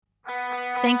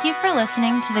Thank you for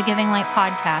listening to the Giving Light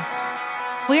podcast.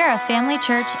 We are a family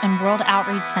church and world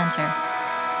outreach center.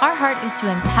 Our heart is to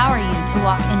empower you to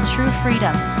walk in true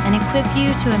freedom and equip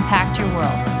you to impact your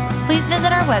world. Please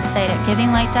visit our website at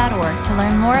givinglight.org to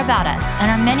learn more about us and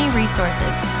our many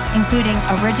resources, including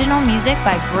original music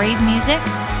by Brave Music,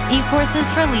 e-courses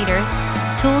for leaders,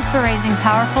 tools for raising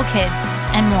powerful kids,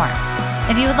 and more.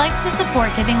 If you would like to support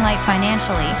Giving Light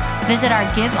financially, visit our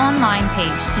Give Online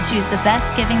page to choose the best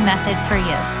giving method for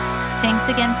you. Thanks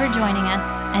again for joining us,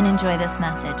 and enjoy this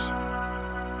message.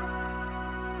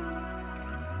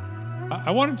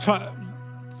 I want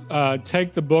to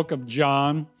take the book of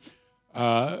John,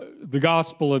 the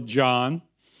Gospel of John,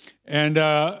 and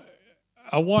I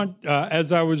want,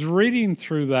 as I was reading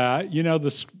through that, you know,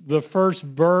 the first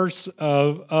verse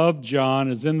of John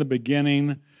is in the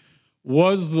beginning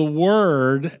was the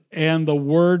Word, and the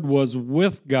Word was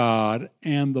with God,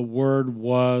 and the Word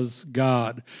was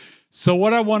God. So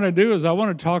what I want to do is I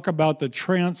want to talk about the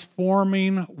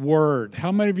transforming Word.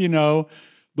 How many of you know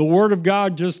the Word of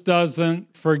God just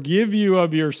doesn't forgive you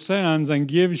of your sins and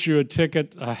gives you a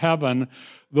ticket to heaven?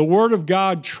 The Word of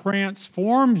God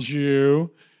transforms you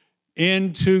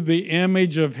into the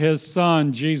image of His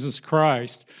Son, Jesus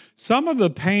Christ. Some of the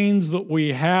pains that we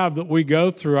have, that we go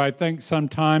through, I think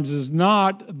sometimes is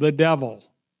not the devil.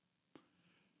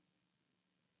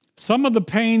 Some of the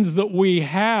pains that we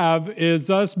have is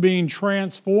us being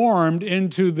transformed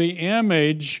into the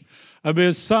image of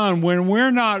His Son. When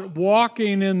we're not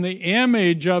walking in the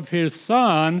image of His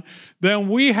Son, then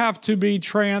we have to be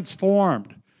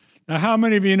transformed. Now, how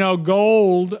many of you know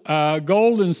gold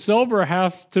and silver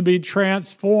have to be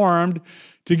transformed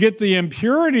to get the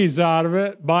impurities out of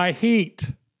it by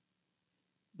heat,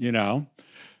 you know?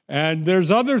 And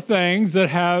there's other things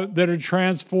that are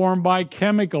transformed by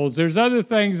chemicals. There's other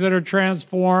things that are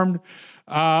transformed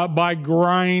by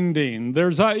grinding.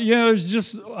 There's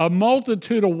just a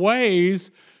multitude of ways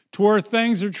to where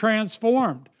things are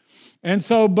transformed. And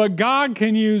so, but God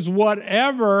can use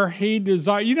whatever He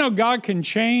desires. You know, God can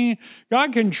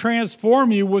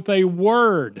transform you with a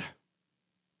word.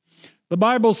 The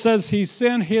Bible says He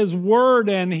sent His word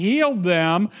and healed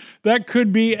them. That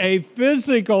could be a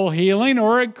physical healing,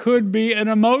 or it could be an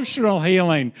emotional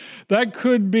healing. That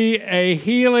could be a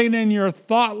healing in your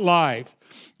thought life.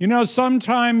 You know,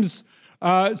 sometimes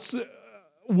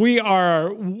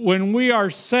when we are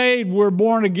saved, we're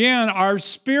born again, our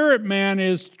spirit man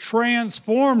is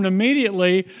transformed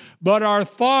immediately, but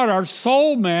our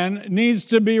soul man needs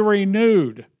to be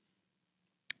renewed.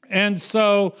 And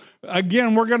so,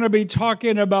 again, we're going to be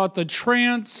talking about the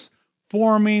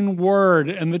transforming word.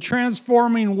 And the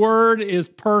transforming word is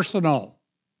personal.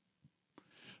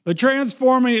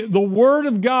 The Word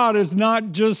of God is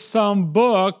not just some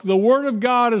book. The Word of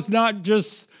God is not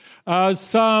just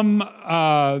some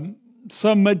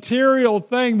material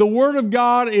thing. The Word of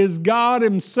God is God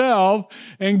Himself,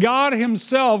 and God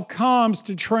Himself comes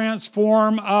to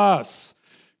transform us.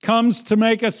 Comes to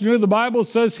make us new. The Bible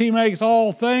says He makes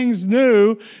all things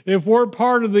new. If we're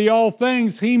part of the all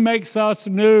things, He makes us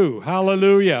new.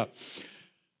 Hallelujah.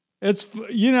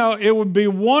 It would be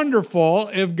wonderful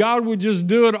if God would just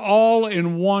do it all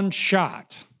in one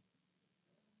shot.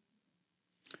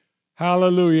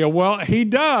 Hallelujah. Well, He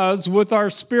does with our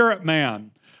spirit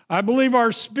man. I believe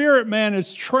our spirit man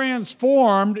is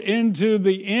transformed into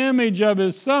the image of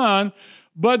His Son,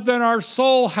 but then our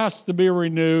soul has to be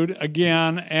renewed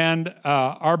again, and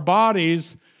our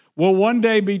bodies will one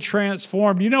day be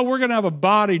transformed. You know, we're going to have a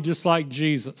body just like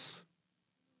Jesus.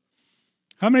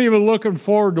 How many of you are looking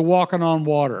forward to walking on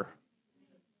water?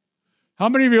 How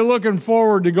many of you are looking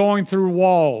forward to going through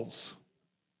walls?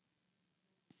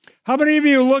 How many of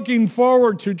you are looking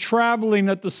forward to traveling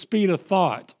at the speed of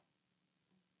thought?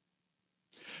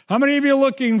 How many of you are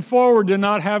looking forward to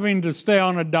not having to stay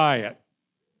on a diet?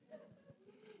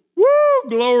 Woo!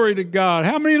 Glory to God.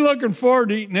 How many are looking forward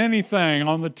to eating anything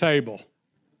on the table?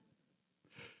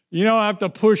 You don't have to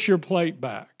push your plate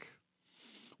back.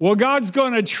 Well, God's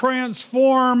going to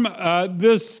transform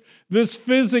this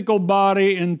physical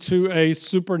body into a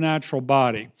supernatural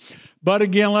body. But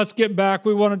again, let's get back.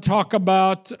 We want to talk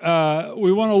about,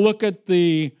 we want to look at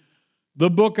the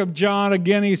book of John.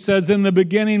 Again, he says, in the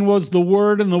beginning was the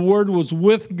Word, and the Word was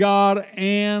with God,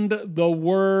 and the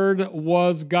Word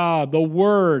was God. The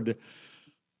Word.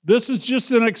 This is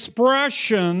just an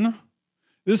expression.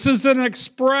 This is an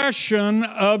expression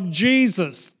of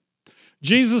Jesus.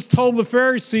 Jesus told the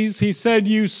Pharisees, He said,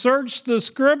 you search the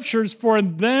Scriptures, for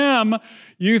them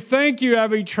you think you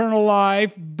have eternal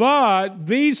life, but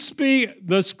the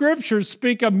Scriptures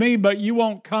speak of me, but you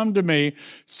won't come to me.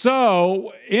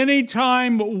 So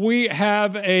anytime we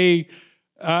have a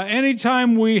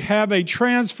anytime we have a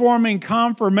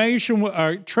transformation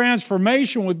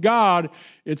with God,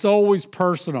 it's always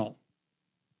personal.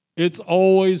 It's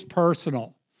always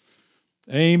personal.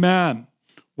 Amen.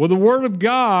 Well, the Word of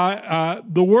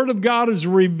God is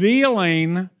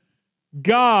revealing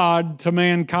God to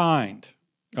mankind.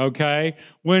 Okay?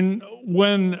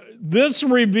 When this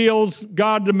reveals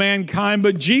God to mankind,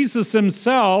 but Jesus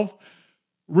himself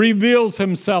reveals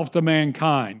himself to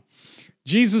mankind.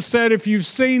 Jesus said, if you've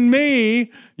seen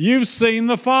me, you've seen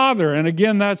the Father. And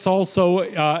again, that's also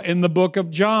in the book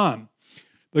of John.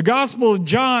 The Gospel of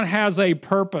John has a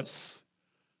purpose.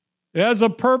 It has a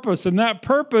purpose, and that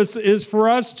purpose is for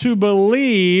us to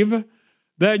believe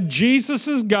that Jesus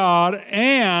is God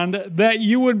and that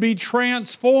you would be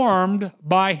transformed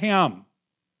by him.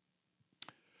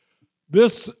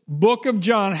 This book of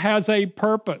John has a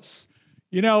purpose.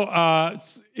 You know,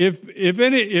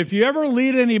 if you ever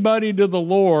lead anybody to the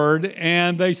Lord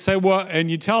and they say, well, and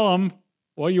you tell them,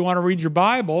 well, you want to read your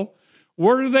Bible,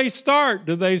 where do they start?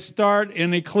 Do they start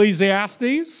in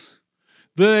Ecclesiastes?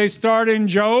 Do they start in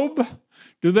Job?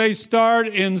 Do they start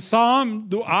in Psalm?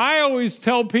 I always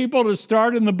tell people to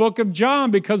start in the book of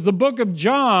John because the book of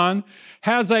John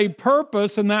has a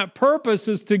purpose, and that purpose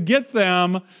is to get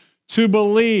them to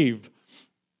believe.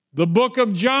 The book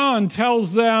of John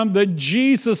tells them that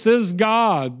Jesus is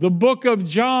God. The book of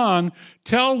John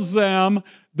tells them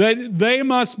that they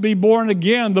must be born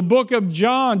again. The book of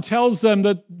John tells them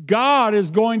that God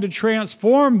is going to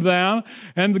transform them,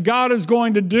 and God is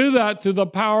going to do that through the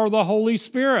power of the Holy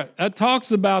Spirit. That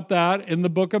talks about that in the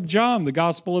book of John, the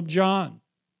Gospel of John.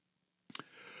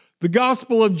 The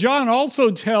Gospel of John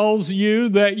also tells you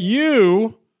that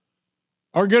you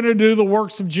are going to do the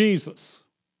works of Jesus.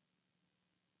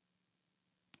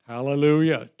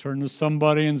 Hallelujah. Turn to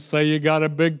somebody and say, you got a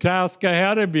big task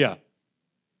ahead of you.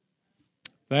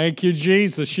 Thank you,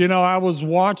 Jesus. You know, I was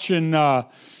watching the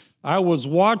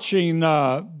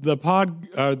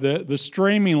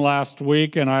streaming last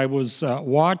week, and I was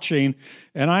watching,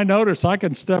 and I noticed I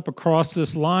can step across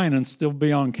this line and still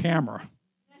be on camera.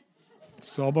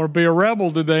 So I'm going to be a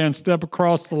rebel today and step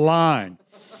across the line.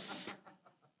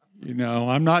 You know,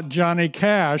 I'm not Johnny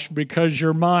Cash, because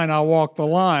you're mine, I'll walk the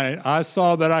line. I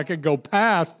saw that I could go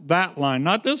past that line,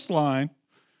 not this line,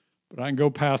 but I can go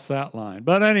past that line.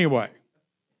 But anyway.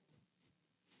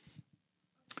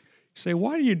 You say,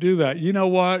 why do you do that? You know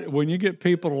what? When you get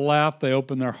people to laugh, they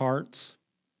open their hearts.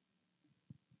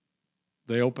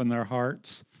 They open their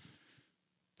hearts.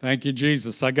 Thank you,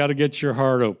 Jesus. I got to get your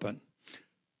heart open.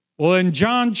 Well, in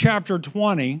John chapter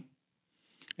 20,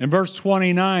 in verse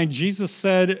 29, Jesus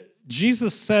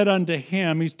said unto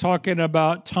him, he's talking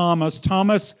about Thomas.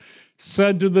 Thomas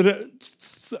said to the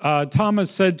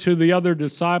other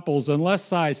disciples,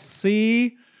 unless I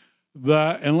see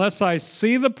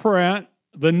the print,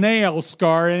 the nail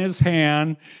scar in his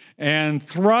hand, and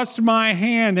thrust my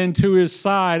hand into his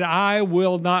side, I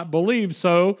will not believe.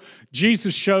 So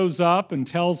Jesus shows up and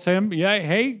tells him,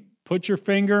 hey, put your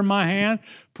finger in my hand,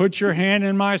 put your hand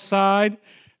in my side.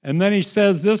 And then he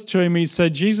says this to him. He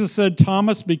said, Jesus said,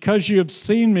 Thomas, because you have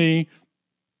seen me,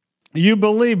 you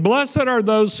believe. Blessed are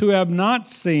those who have not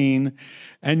seen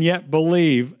and yet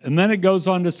believe. And then it goes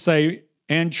on to say,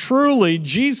 and truly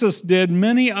Jesus did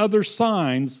many other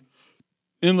signs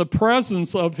in the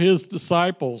presence of his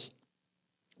disciples,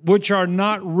 which are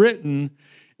not written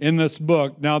in this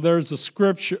book. Now, there's a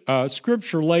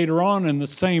scripture later on in the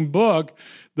same book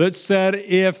that said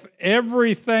if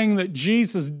everything that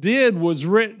Jesus did was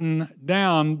written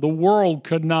down, the world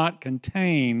could not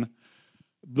contain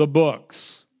the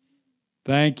books.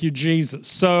 Thank you, Jesus.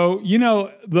 So, you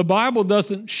know, the Bible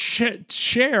doesn't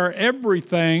share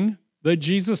everything that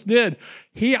Jesus did.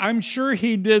 I'm sure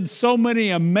he did so many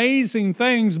amazing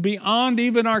things beyond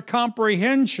even our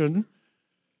comprehension.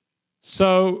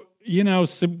 So, you know,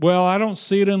 well, I don't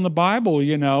see it in the Bible,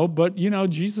 you know, but, you know,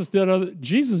 Jesus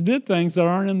did things that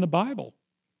aren't in the Bible.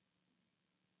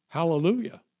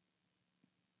 Hallelujah.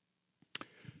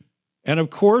 And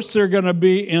of course, they're going to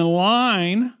be in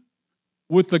line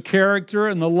with the character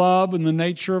and the love and the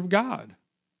nature of God.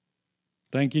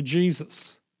 Thank you,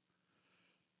 Jesus.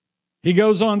 He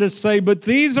goes on to say, but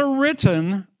these are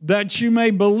written that you may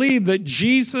believe that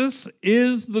Jesus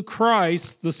is the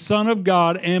Christ, the Son of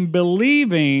God, and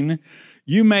believing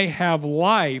you may have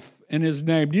life in his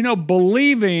name. You know,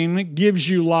 believing gives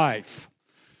you life.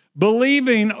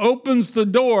 Believing opens the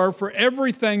door for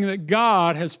everything that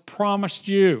God has promised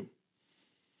you.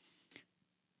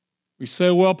 We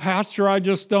say, well, Pastor, I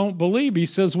just don't believe. He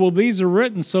says, well, these are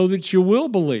written so that you will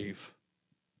believe.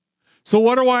 So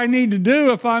what do I need to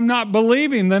do if I'm not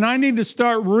believing? Then I need to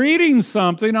start reading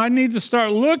something. I need to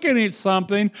start looking at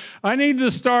something. I need to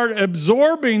start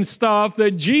absorbing stuff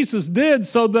that Jesus did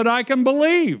so that I can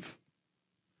believe.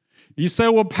 You say,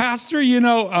 well, Pastor,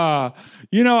 I'm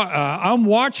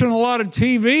watching a lot of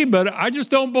TV, but I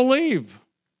just don't believe.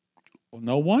 Well,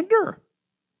 no wonder.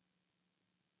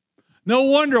 No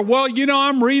wonder. Well,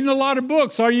 I'm reading a lot of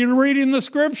books. Are you reading the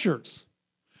scriptures?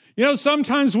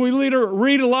 Sometimes we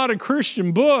read a lot of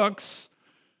Christian books,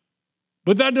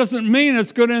 but that doesn't mean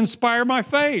it's going to inspire my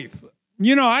faith.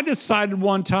 I decided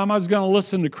one time I was going to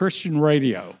listen to Christian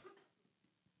radio.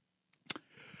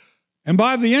 And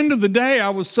by the end of the day, I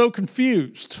was so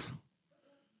confused.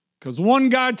 Because one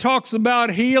guy talks about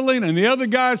healing, and the other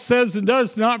guy says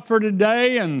that's not for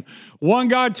today. And one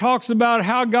guy talks about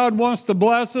how God wants to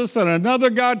bless us, and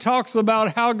another guy talks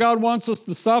about how God wants us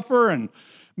to suffer. And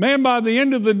man, by the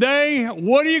end of the day,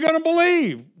 what are you going to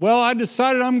believe? Well, I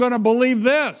decided I'm going to believe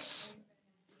this.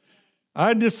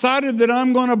 I decided that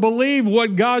I'm going to believe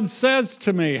what God says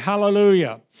to me.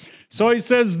 Hallelujah. So he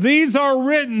says, these are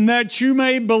written that you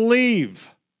may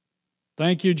believe.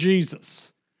 Thank you,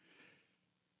 Jesus.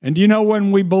 And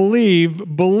when we belief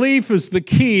is the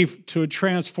key to a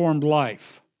transformed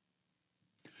life.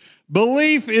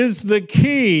 Belief is the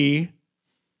key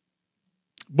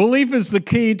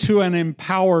to an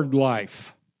empowered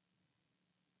life.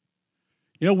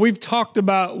 We talk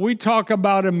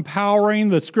about empowering.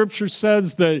 The scripture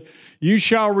says that you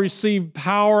shall receive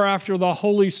power after the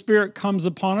Holy Spirit comes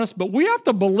upon us, but we have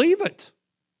to believe it.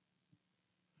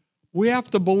 We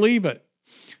have to believe it.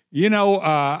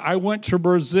 I went to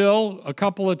Brazil a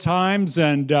couple of times,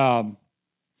 and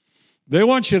they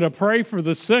want you to pray for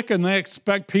the sick, and they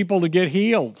expect people to get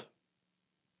healed.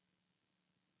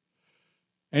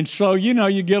 And so,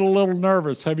 you get a little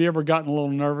nervous. Have you ever gotten a little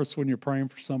nervous when you're praying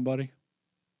for somebody?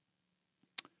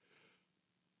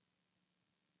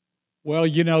 Well,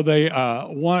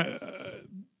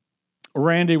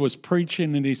 Randy was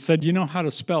preaching, and he said, you know how to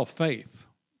spell faith?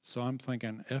 So I'm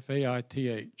thinking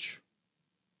F-A-I-T-H.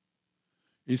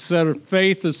 He said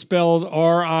faith is spelled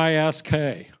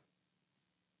R-I-S-K.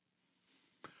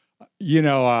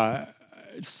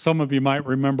 Some of you might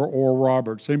remember Oral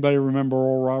Roberts. Anybody remember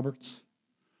Oral Roberts?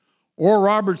 Oral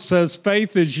Roberts says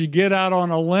faith is you get out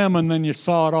on a limb and then you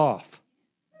saw it off.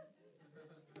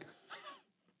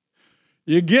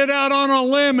 You get out on a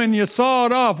limb and you saw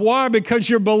it off. Why? Because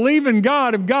you're believing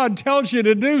God. If God tells you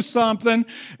to do something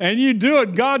and you do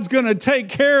it, God's going to take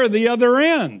care of the other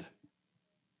end.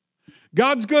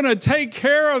 If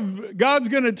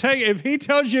he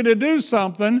tells you to do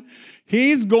something,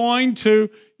 he's going to,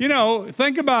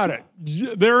 think about it.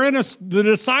 The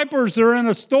disciples are in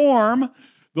a storm.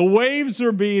 The waves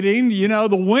are beating,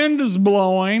 the wind is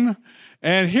blowing,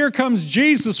 and here comes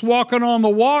Jesus walking on the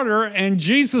water, and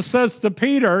Jesus says to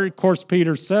Peter, of course,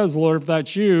 Peter says, Lord, if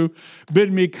that's you,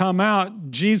 bid me come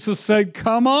out. Jesus said,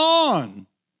 come on.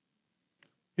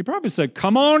 He probably said,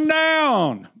 come on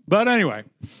down. But anyway,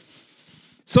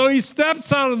 so he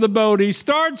steps out of the boat, he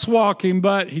starts walking,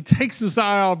 but he takes his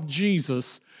eye off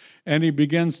Jesus, and he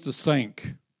begins to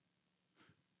sink.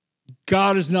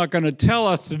 God is not going to tell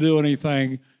us to do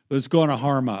anything that's going to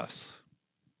harm us.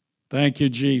 Thank you,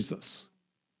 Jesus.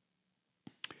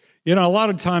 A lot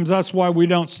of times that's why we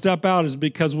don't step out, is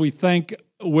because we either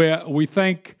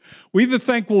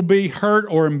think we'll be hurt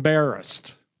or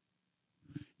embarrassed.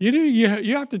 You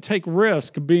have to take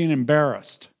risk of being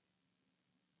embarrassed.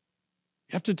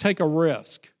 You have to take a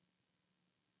risk.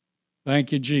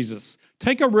 Thank you, Jesus.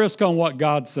 Take a risk on what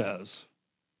God says.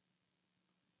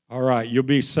 All right, you'll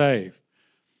be saved.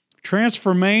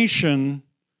 Transformation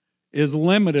is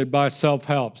limited by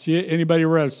self-help. Anybody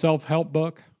read a self-help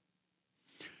book?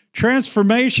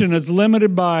 Transformation is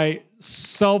limited by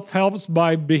self-helps,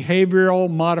 by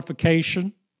behavioral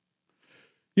modification.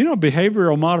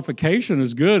 Behavioral modification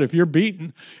is good. If you're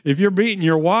beating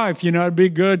your wife, it'd be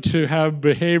good to have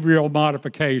behavioral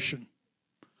modification.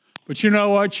 But you know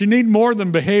what? You need more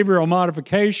than behavioral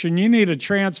modification. You need a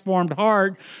transformed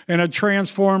heart and a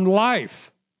transformed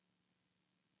life.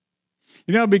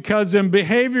 Because in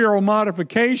behavioral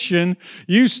modification,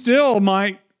 you still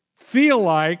might feel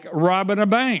like robbing a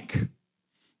bank.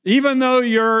 Even though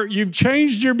you've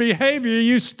changed your behavior,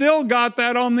 you still got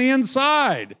that on the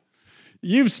inside.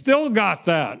 You've still got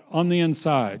that on the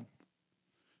inside.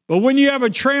 But when you have a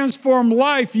transformed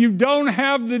life, you don't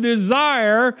have the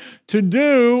desire to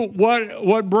do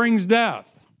what brings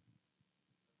death.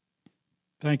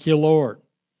 Thank you, Lord.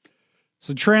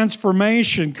 So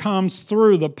transformation comes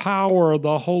through the power of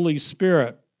the Holy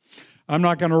Spirit. I'm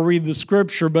not going to read the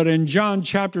scripture, but in John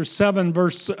chapter 7,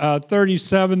 verse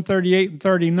 37, 38, and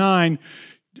 39,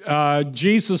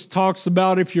 Jesus talks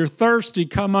about, if you're thirsty,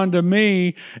 come unto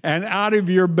me, and out of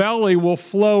your belly will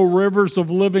flow rivers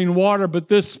of living water. But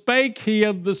this spake he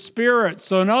of the Spirit.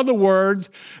 So in other words,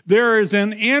 there is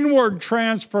an inward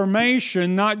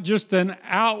transformation, not just an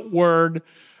outward,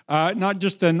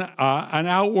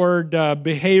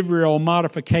 behavioral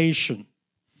modification.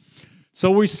 So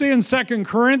we see in 2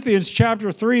 Corinthians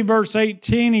chapter 3, verse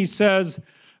 18, he says,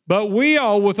 but we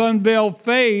all with unveiled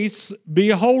face,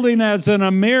 beholding as in a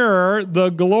mirror the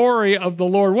glory of the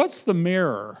Lord. What's the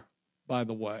mirror, by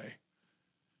the way?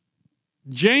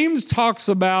 James talks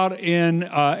about in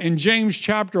James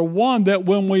chapter 1 that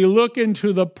when we look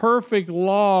into the perfect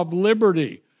law of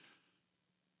liberty,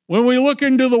 when we look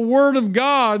into the Word of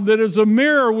God that is a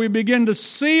mirror, we begin to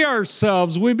see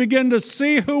ourselves. We begin to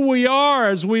see who we are.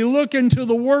 As we look into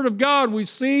the Word of God, we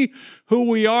see who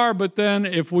we are. But then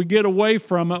if we get away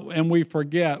from it and we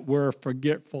forget, we're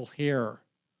forgetful here.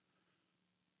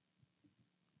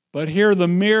 But here the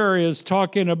mirror is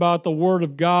talking about the Word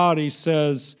of God. He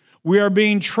says, we are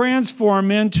being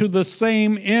transformed into the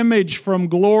same image from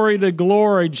glory to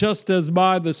glory, just as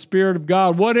by the Spirit of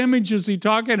God. What image is he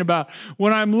talking about?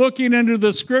 When I'm looking into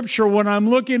the Scripture, when I'm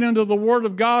looking into the Word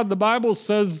of God, the Bible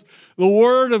says the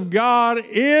Word of God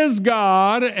is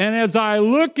God, and as I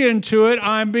look into it,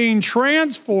 I'm being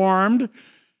transformed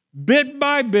bit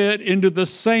by bit into the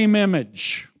same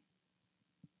image.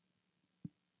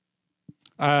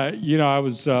 I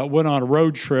went on a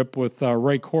road trip with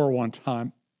Ray Core one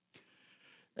time.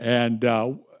 And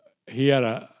he had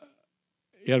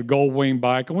a gold wing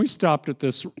bike, and we stopped at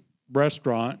this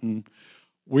restaurant, and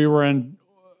we were in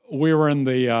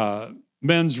the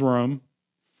men's room,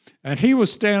 and he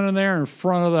was standing there in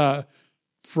front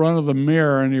of the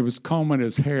mirror, and he was combing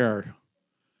his hair.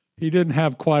 He didn't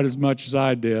have quite as much as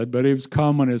I did, but he was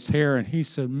combing his hair, and he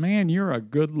said, "Man, you're a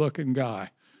good-looking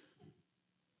guy."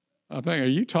 I think, are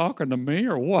you talking to me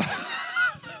or what?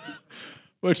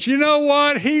 But you know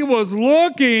what? He was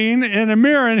looking in a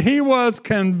mirror, and he was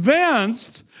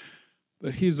convinced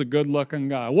that he's a good-looking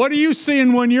guy. What are you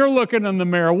seeing when you're looking in the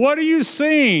mirror? What are you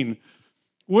seeing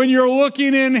when you're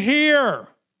looking in here?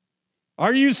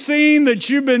 Are you seeing that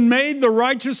you've been made the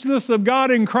righteousness of God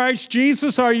in Christ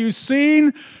Jesus? Are you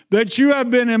seeing that you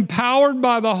have been empowered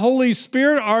by the Holy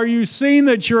Spirit? Are you seeing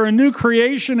that you're a new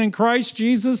creation in Christ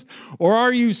Jesus? Or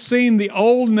are you seeing the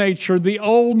old nature, the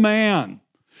old man?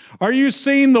 Are you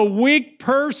seeing the weak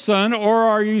person, or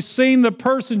are you seeing the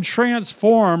person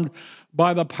transformed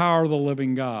by the power of the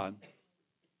living God?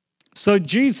 So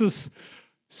Jesus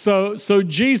said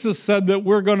that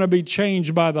we're going to be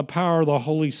changed by the power of the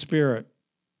Holy Spirit.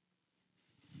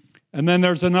 And then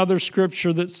there's another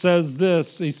scripture that says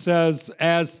this. He says,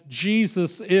 as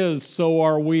Jesus is, so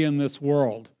are we in this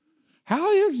world.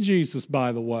 How is Jesus,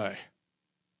 by the way?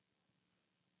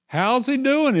 How's he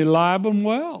doing? He alive and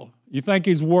well. You think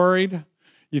he's worried?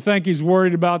 You think he's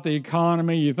worried about the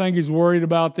economy? You think he's worried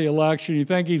about the election? You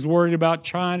think he's worried about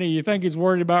China? You think he's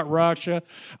worried about Russia?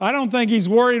 I don't think he's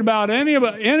worried about any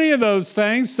of those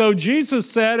things. So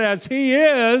Jesus said, as he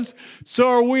is, so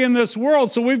are we in this world.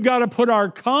 So we've got to put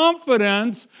our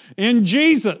confidence in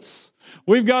Jesus.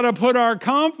 We've got to put our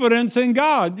confidence in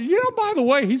God. You know, by the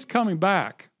way, he's coming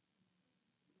back.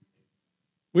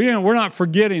 We're not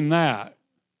forgetting that.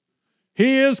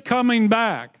 He is coming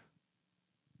back.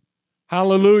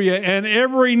 Hallelujah. And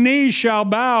every knee shall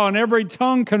bow and every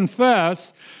tongue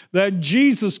confess that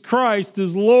Jesus Christ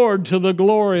is Lord, to the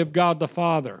glory of God the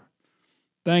Father.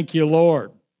 Thank you,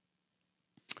 Lord.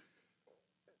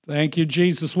 Thank you,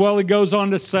 Jesus. Well, he goes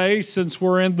on to say, since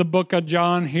we're in the book of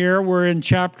John here, we're in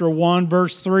chapter 1,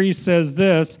 verse 3 says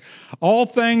this, all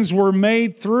things were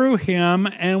made through him,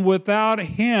 and without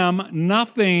him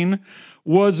nothing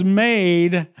was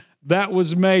made that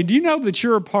was made. Do you know that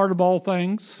you're a part of all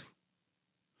things?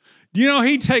 Do you know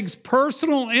he takes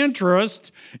personal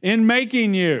interest in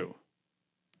making you?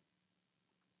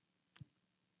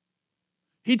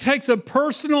 He takes a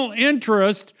personal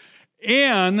interest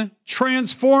in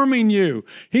transforming you.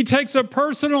 He takes a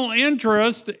personal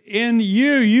interest in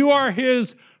you. You are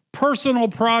his personal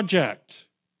project.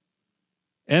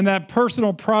 And that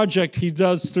personal project he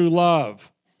does through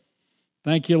love.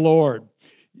 Thank you, Lord.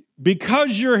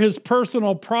 Because you're his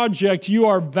personal project, you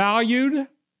are valued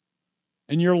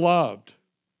and you're loved.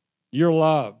 You're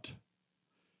loved.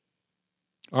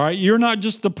 All right, you're not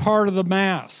just a part of the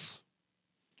mass.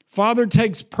 Father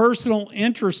takes personal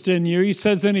interest in you. He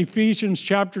says in Ephesians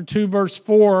chapter 2, verse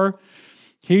 4,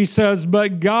 he says,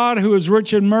 but God, who is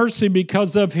rich in mercy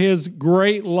because of his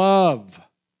great love.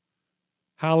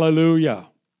 Hallelujah.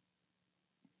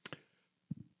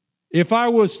 If I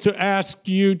was to ask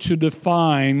you to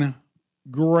define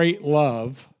great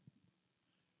love,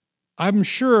 I'm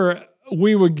sure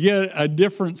we would get a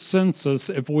different census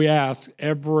if we asked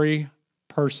every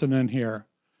person in here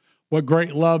what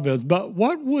great love is. But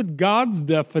what would God's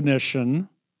definition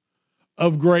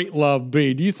of great love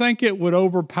be? Do you think it would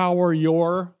overpower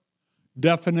your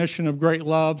definition of great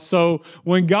love? So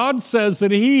when God says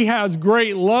that He has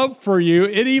great love for you,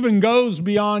 it even goes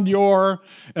beyond your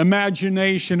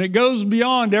imagination. It goes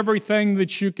beyond everything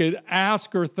that you could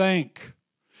ask or think.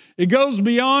 It goes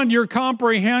beyond your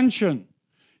comprehension.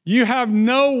 You have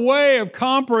no way of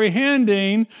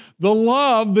comprehending the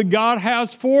love that God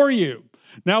has for you.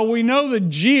 Now we know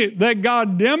that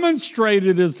God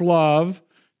demonstrated His love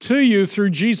to you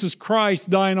through Jesus Christ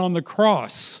dying on the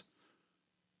cross.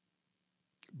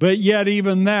 But yet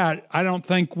even that, I don't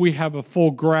think we have a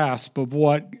full grasp of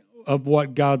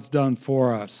what God's done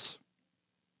for us.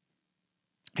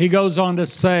 He goes on to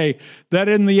say that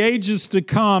in the ages to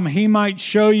come, He might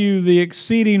show you the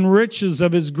exceeding riches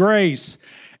of His grace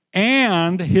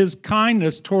and His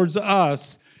kindness towards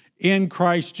us in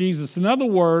Christ Jesus. In other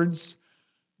words,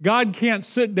 God can't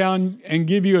sit down and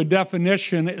give you a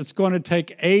definition. It's going to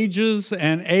take ages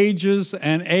and ages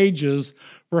and ages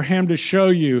for Him to show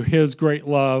you His great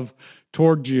love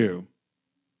toward you.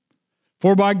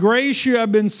 For by grace you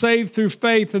have been saved through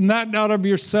faith, and that not of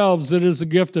yourselves. It is a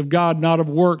gift of God, not of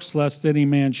works, lest any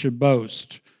man should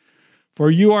boast.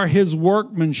 For you are His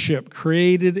workmanship,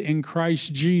 created in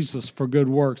Christ Jesus for good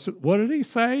works. What did He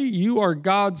say? You are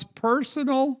God's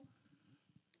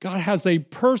God has a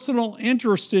personal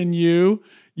interest in you.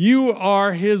 You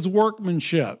are His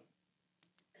workmanship.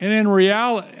 And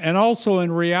also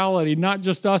in reality, not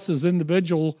just us as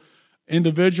individuals,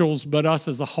 but us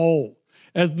as a whole.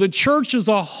 As the church as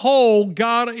a whole,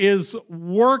 God is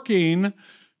working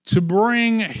to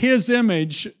bring His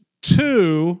image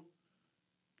to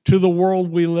the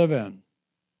world we live in.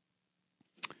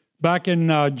 Back in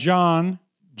John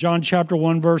chapter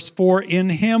 1, verse 4, in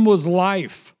Him was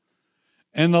life,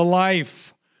 and the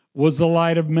life was the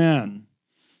light of men.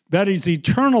 That is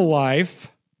eternal life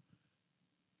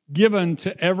given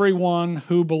to everyone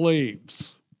who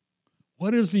believes.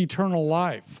 What is eternal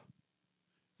life?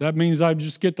 That means I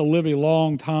just get to live a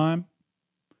long time?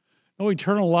 No,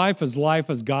 eternal life as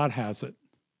God has it.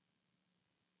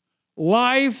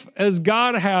 Life as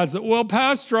God has it. Well,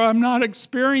 Pastor, I'm not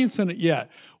experiencing it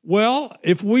yet. Well,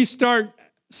 if we start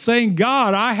saying,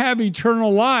 God, I have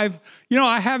eternal life,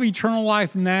 I have eternal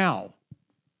life now.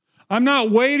 I'm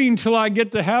not waiting till I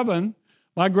get to heaven.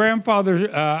 My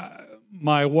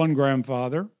one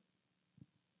grandfather,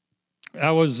 that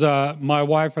was my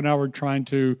wife and I were trying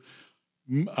to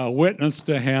witness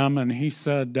to him, and he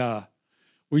said,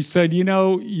 we said,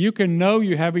 you can know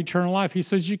you have eternal life. He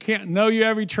says, you can't know you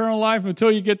have eternal life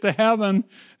until you get to heaven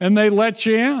and they let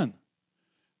you in.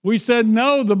 We said,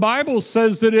 no, the Bible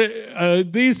says that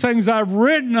these things I've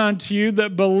written unto you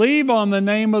that believe on the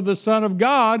name of the Son of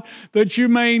God, that you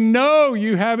may know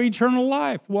you have eternal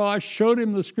life. Well, I showed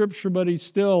him the scripture, but he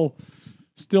still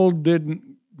didn't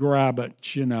grab it,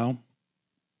 Of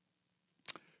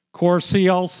course, he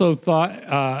also thought,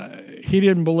 he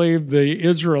didn't believe the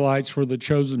Israelites were the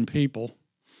chosen people,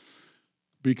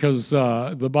 because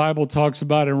the Bible talks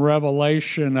about in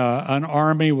Revelation an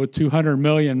army with 200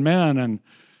 million men, and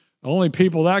the only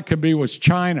people that could be was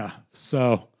China.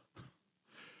 So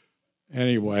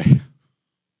anyway,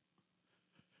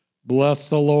 bless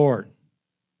the Lord.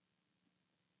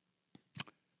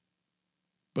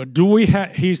 But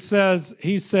he says,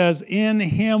 in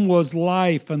Him was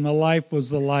life, and the life was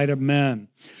the light of men.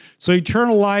 So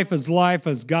eternal life is life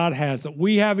as God has it.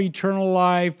 We have eternal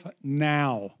life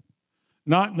now,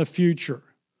 not in the future.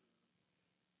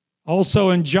 Also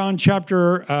in John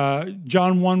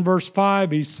 1 verse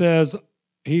 5, he says,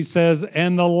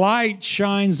 and the light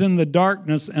shines in the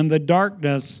darkness, and the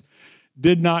darkness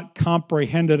did not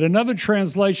comprehend it. Another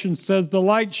translation says the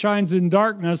light shines in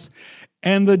darkness,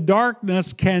 and the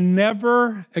darkness can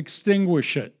never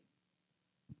extinguish it.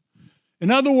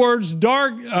 In other words,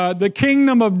 the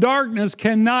kingdom of darkness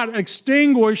cannot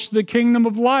extinguish the kingdom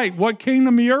of light. What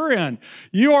kingdom you're in?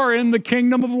 You are in the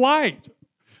kingdom of light.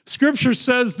 Scripture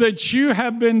says that you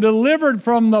have been delivered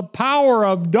from the power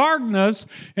of darkness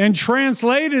and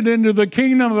translated into the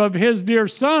kingdom of His dear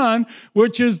Son,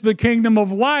 which is the kingdom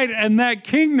of light, and that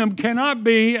kingdom cannot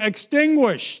be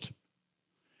extinguished.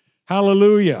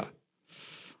 Hallelujah.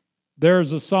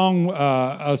 There's a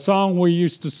song we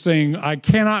used to sing, I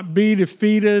cannot be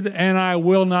defeated and I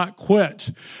will not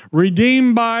quit.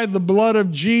 Redeemed by the blood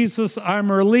of Jesus,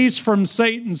 I'm released from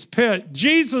Satan's pit.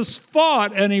 Jesus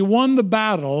fought and he won the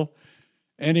battle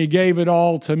and he gave it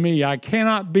all to me. I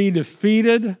cannot be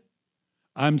defeated.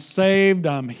 I'm saved,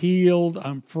 I'm healed,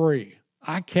 I'm free.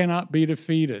 I cannot be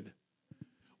defeated.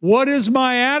 What is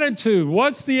my attitude?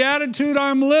 What's the attitude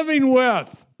I'm living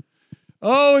with?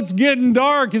 Oh, it's getting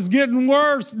dark, it's getting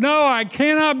worse. No, I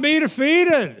cannot be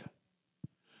defeated.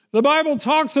 The Bible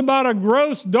talks about a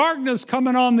gross darkness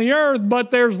coming on the earth,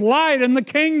 but there's light in the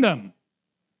kingdom.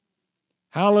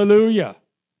 Hallelujah.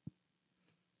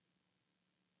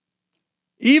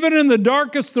 Even in the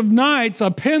darkest of nights, a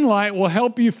pin light will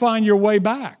help you find your way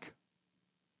back.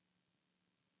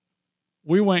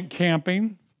 We went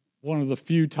camping one of the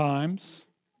few times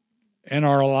in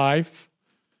our life.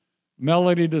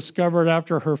 Melody discovered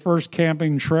after her first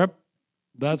camping trip,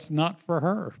 that's not for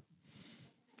her.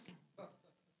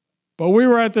 But we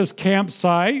were at this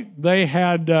campsite.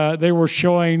 They were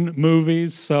showing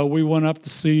movies, so we went up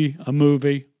to see a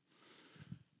movie.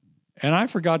 And I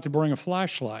forgot to bring a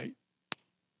flashlight.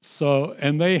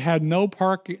 And they had no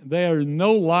parking, there are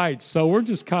no lights, so we're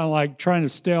just kind of like trying to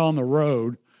stay on the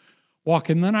road,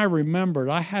 walking. Then I remembered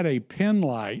I had a pin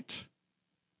light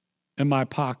in my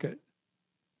pocket.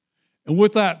 And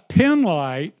with that pin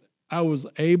light, I was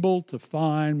able to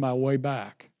find my way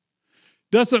back.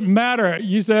 Doesn't matter.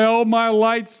 You say, oh, my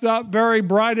light's not very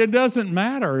bright. It doesn't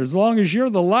matter. As long as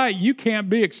you're the light, you can't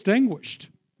be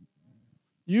extinguished.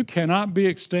 You cannot be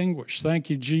extinguished. Thank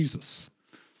you, Jesus.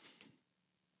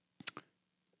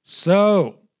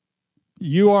 So,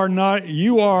 you are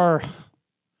part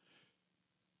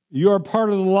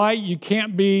of the light. You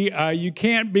can't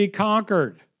be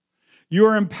conquered. You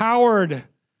are empowered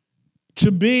to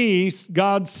be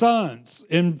God's sons.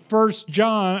 In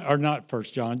John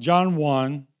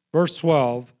 1, verse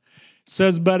 12,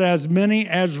 says, but as many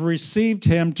as received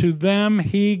him, to them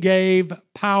he gave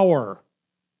power.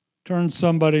 Turn to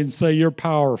somebody and say, you're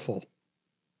powerful.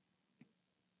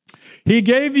 He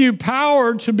gave you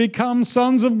power to become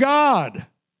sons of God,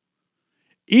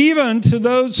 even to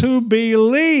those who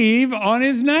believe on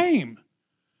his name.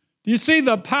 You see,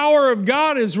 the power of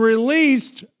God is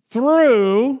released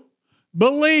through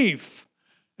belief.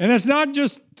 And it's not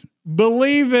just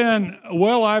believe in,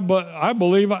 well, I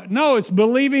believe. No, it's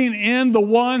believing in the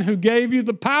one who gave you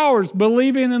the powers,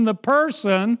 believing in the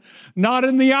person, not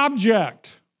in the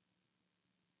object.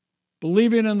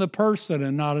 Believing in the person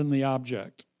and not in the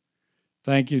object.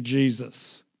 Thank you,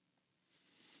 Jesus.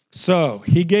 So,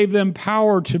 he gave them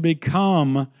power to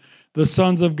become the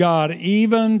sons of God,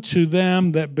 even to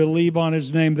them that believe on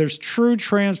his name. There's true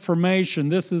transformation.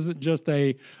 This isn't just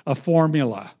a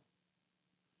formula.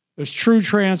 There's true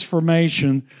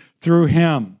transformation through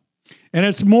him. And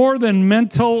it's more than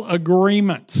mental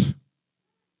agreement.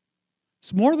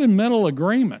 It's more than mental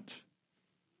agreement.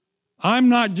 I'm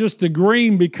not just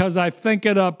agreeing because I think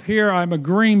it up here. I'm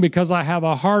agreeing because I have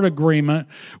a heart agreement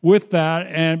with that.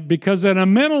 And because in a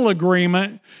mental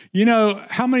agreement, you know,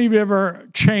 how many of you ever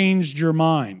changed your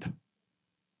mind?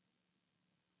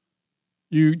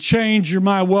 You change your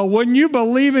mind. Well, when you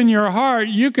believe in your heart,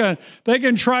 they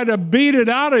can try to beat it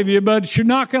out of you, but you're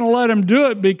not going to let them do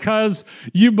it because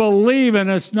you believe and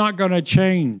it's not going to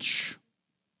change.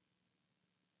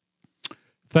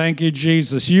 Thank you,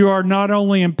 Jesus. You are not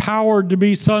only empowered to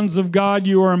be sons of God,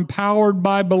 you are empowered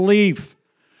by belief.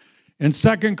 In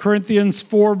 2 Corinthians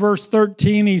 4, verse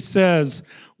 13, he says,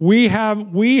 we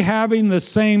having the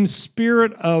same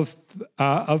spirit of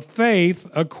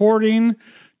faith, according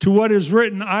to what is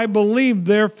written, I believe,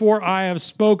 therefore I have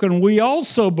spoken. We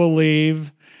also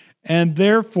believe, and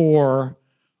therefore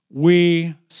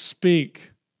we speak.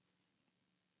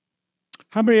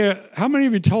 How many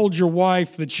of you told your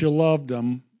wife that you loved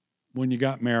them when you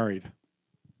got married?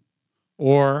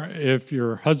 Or if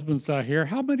your husband's not here,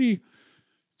 how many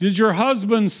did your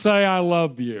husband say, I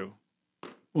love you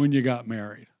when you got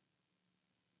married?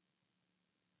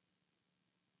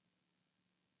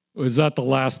 Was that the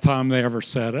last time they ever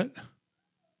said it?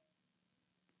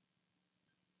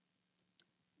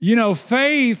 You know,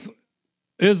 faith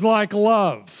is like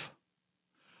love.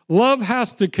 Love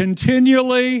has to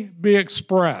continually be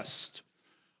expressed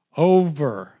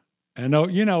over and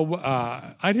over. You know,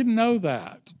 I didn't know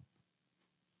that.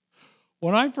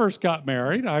 When I first got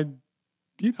married, I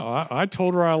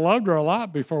told her I loved her a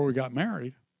lot before we got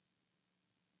married.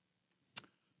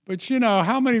 But you know,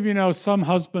 how many of you know some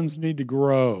husbands need to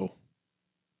grow?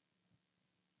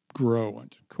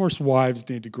 And of course, wives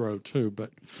need to grow too,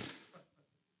 but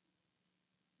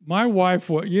My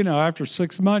wife, after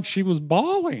 6 months, she was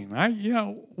bawling.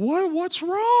 What's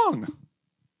wrong?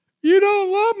 You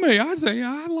don't love me. I say,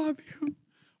 yeah, I love you.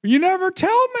 You never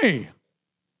tell me.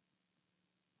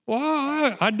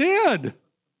 Well, I did.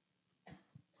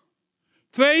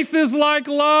 Faith is like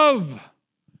love.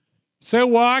 Say,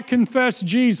 well, I confessed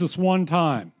Jesus one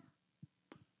time.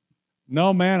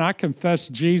 No, man, I confess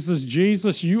Jesus.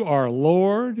 Jesus, you are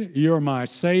Lord. You're my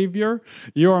Savior.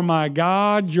 You're my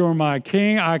God. You're my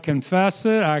King. I confess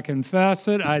it. I confess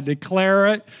it. I declare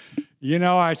it.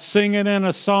 I sing it in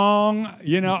a song.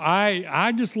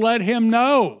 I just let him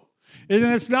know. And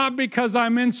it's not because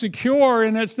I'm insecure,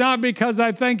 and it's not because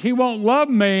I think he won't love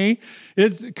me.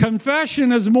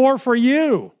 Confession is more for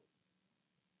you.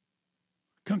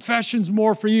 Confession's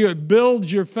more for you. It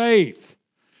builds your faith.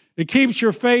 It keeps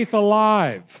your faith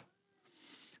alive.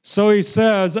 So he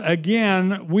says,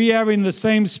 again, we having the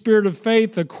same spirit of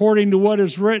faith, according to what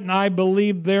is written, I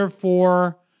believe,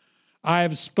 therefore I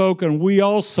have spoken. We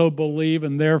also believe,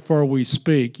 and therefore we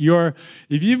speak.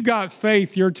 If you've got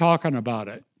faith, you're talking about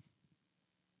it.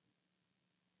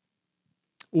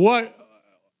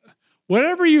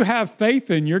 Whatever you have faith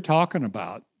in, you're talking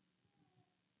about.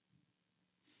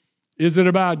 Is it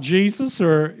about Jesus,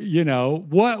 or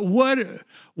what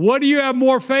do you have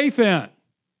more faith in?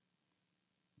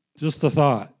 Just a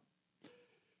thought.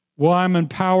 Well, I'm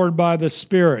empowered by the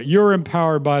Spirit. You're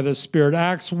empowered by the Spirit.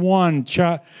 Acts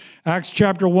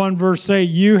chapter 1, verse 8,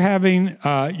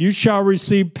 you shall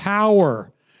receive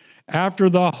power after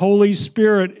the Holy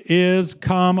Spirit is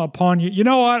come upon you. You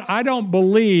know what? I don't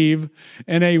believe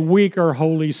in a weaker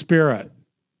Holy Spirit.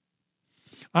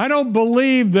 I don't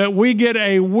believe that we get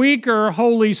a weaker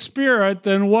Holy Spirit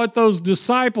than what those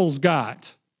disciples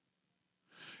got.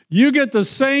 You get the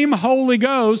same Holy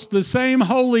Ghost, the same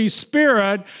Holy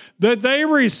Spirit that they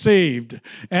received.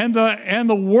 And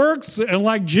the works, and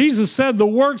like Jesus said, the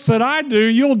works that I do,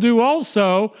 you'll do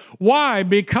also. Why?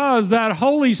 Because that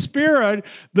Holy Spirit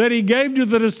that he gave to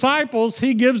the disciples,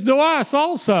 he gives to us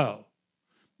also.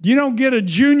 You don't get a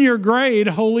junior grade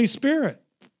Holy Spirit.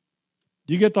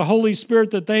 You get the Holy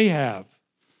Spirit that they have.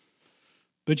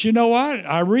 But you know what?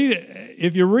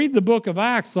 If you read the book of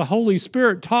Acts, the Holy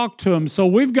Spirit talked to him. So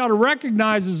we've got to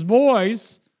recognize his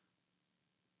voice.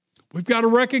 We've got to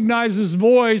recognize his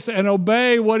voice and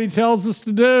obey what he tells us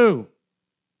to do.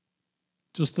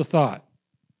 Just a thought.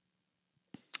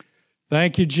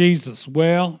 Thank you, Jesus.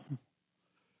 Well,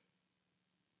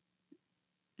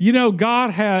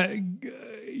 God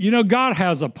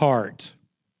has a part.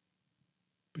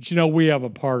 But we have a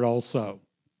part also.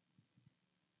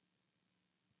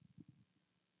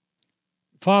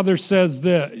 Father says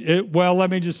that,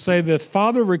 let me just say that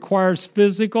Father requires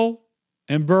physical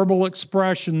and verbal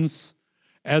expressions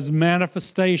as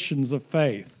manifestations of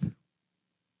faith.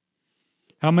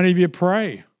 How many of you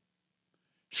pray?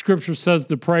 Scripture says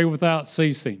to pray without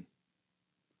ceasing.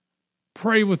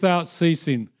 Pray without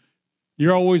ceasing.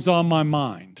 You're always on my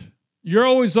mind. You're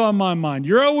always on my mind.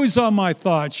 You're always on my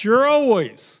thoughts. You're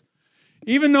always.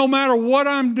 Even no matter what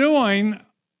I'm doing,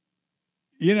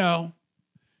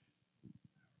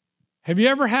 Have you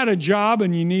ever had a job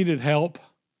and you needed help?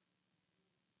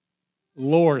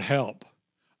 Lord, help.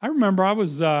 I remember I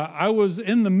was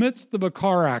in the midst of a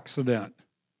car accident.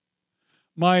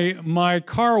 My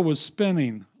car was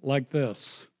spinning like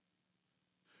this.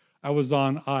 I was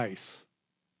on ice.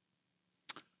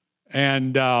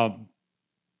 And, I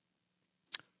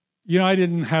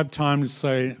didn't have time to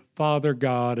say, Father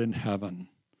God in heaven,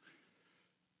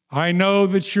 I know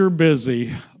that you're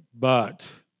busy, but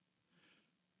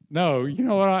no, you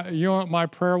know what my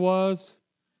prayer was?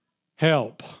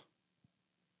 Help.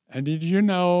 And did you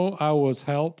know I was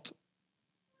helped?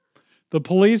 The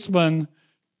policeman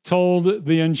told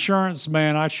the insurance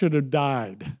man I should have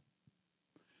died.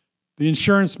 The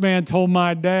insurance man told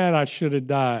my dad I should have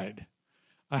died.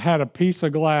 I had a piece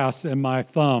of glass in my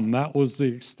thumb. That was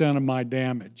the extent of my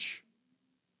damage.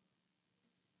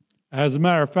 As a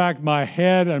matter of fact, my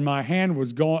head and my hand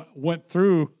went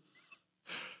through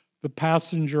the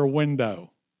passenger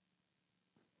window.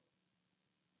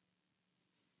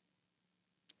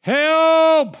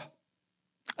 Help!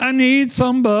 I need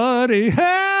somebody.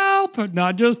 Help!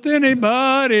 Not just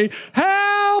anybody.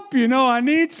 Help! I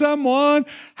need someone.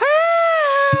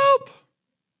 Help!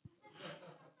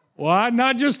 Well,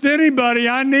 not just anybody.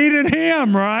 I needed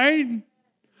him, right?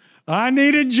 I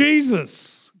needed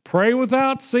Jesus. Pray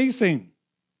without ceasing.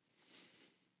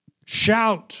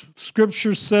 Shout.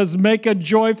 Scripture says, make a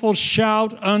joyful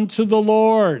shout unto the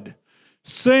Lord.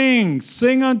 Sing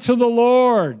unto the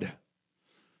Lord.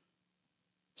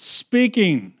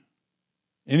 Speaking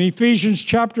In Ephesians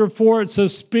chapter 4, it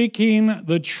says, speaking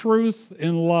the truth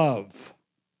in love.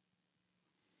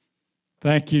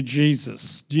 Thank you,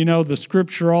 Jesus. Do you know the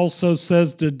scripture also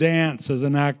says to dance as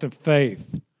an act of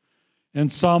faith? In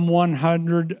Psalm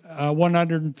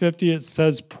 150, it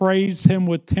says, praise him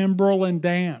with timbrel and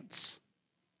dance.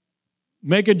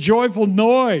 Make a joyful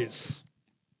noise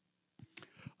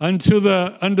unto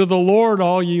the Lord,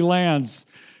 all ye lands.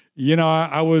 You know,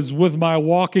 I was with my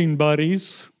walking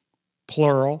buddies,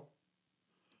 plural,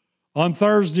 on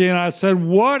Thursday, and I said,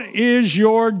 what is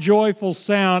your joyful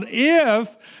sound?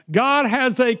 If God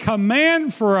has a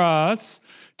command for us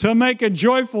to make a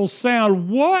joyful sound,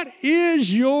 what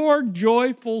is your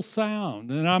joyful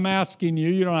sound? And I'm asking you,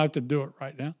 you don't have to do it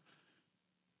right now.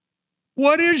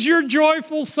 What is your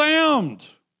joyful sound?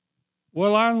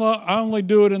 Well, I only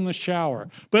do it in the shower.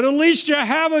 But at least you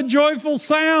have a joyful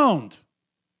sound.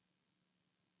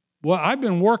 Well, I've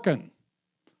been working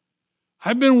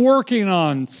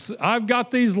on, I've got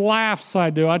these laughs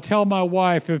I do. I tell my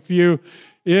wife, if you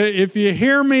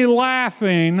hear me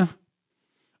laughing,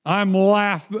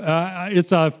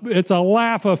 it's a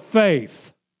laugh of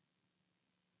faith.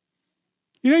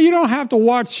 You know, you don't have to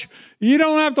watch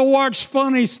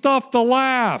funny stuff to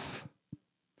laugh.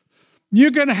 You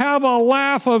can have a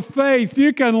laugh of faith.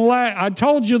 You can laugh. I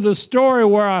told you the story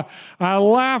where I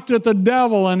laughed at the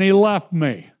devil and he left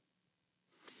me.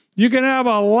 You can have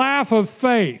a laugh of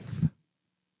faith.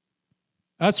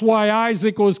 That's why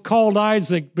Isaac was called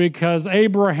Isaac, because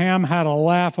Abraham had a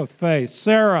laugh of faith.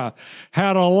 Sarah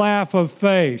had a laugh of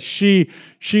faith. She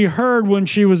heard when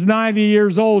she was 90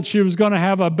 years old she was going to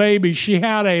have a baby. She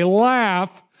had a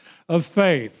laugh of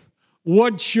faith.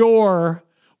 What's your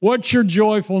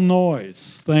joyful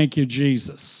noise? Thank you,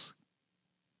 Jesus.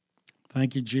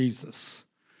 Thank you, Jesus.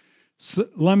 So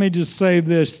let me just say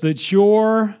this, that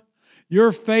your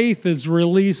faith is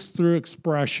released through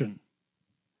expression.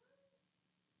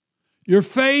 Your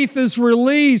faith is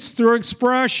released through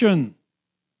expression.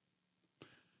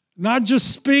 Not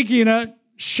just speaking it,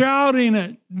 shouting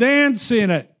it,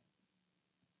 dancing it.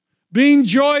 Being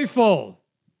joyful.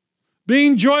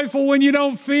 Being joyful when you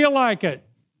don't feel like it.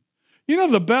 You know,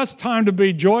 the best time to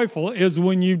be joyful is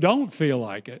when you don't feel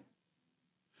like it.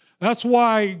 That's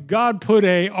why God put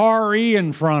a R-E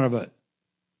in front of it.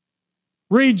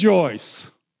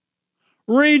 Rejoice.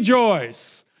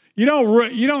 Rejoice. You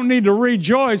don't need to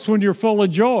rejoice when you're full of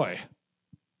joy,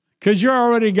 because you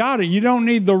already got it. You don't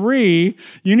need the re.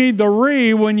 You need the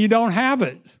re when you don't have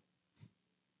it.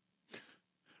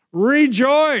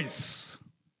 Rejoice.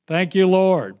 Thank you,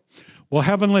 Lord. Well,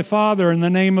 Heavenly Father, in the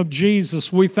name of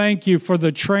Jesus, we thank you for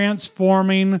the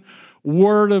transforming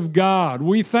Word of God.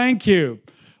 We thank you,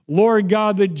 Lord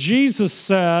God, that Jesus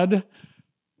said,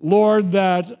 Lord,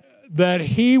 that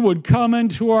He would come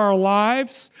into our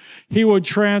lives. He would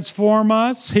transform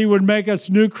us. He would make us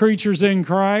new creatures in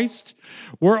Christ,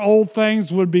 where old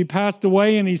things would be passed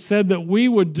away. And He said that we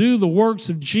would do the works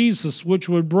of Jesus, which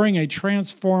would bring a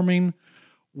transforming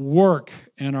work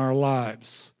in our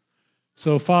lives.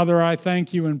 So, Father, I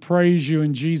thank you and praise you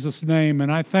in Jesus' name. And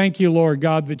I thank you, Lord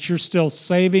God, that you're still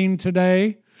saving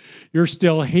today. You're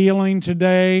still healing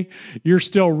today. You're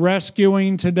still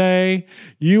rescuing today.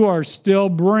 You are still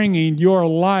bringing your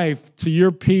life to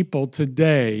your people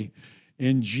today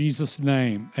in Jesus'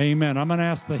 name. Amen. I'm going to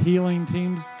ask the healing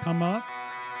teams to come up.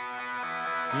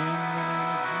 In the name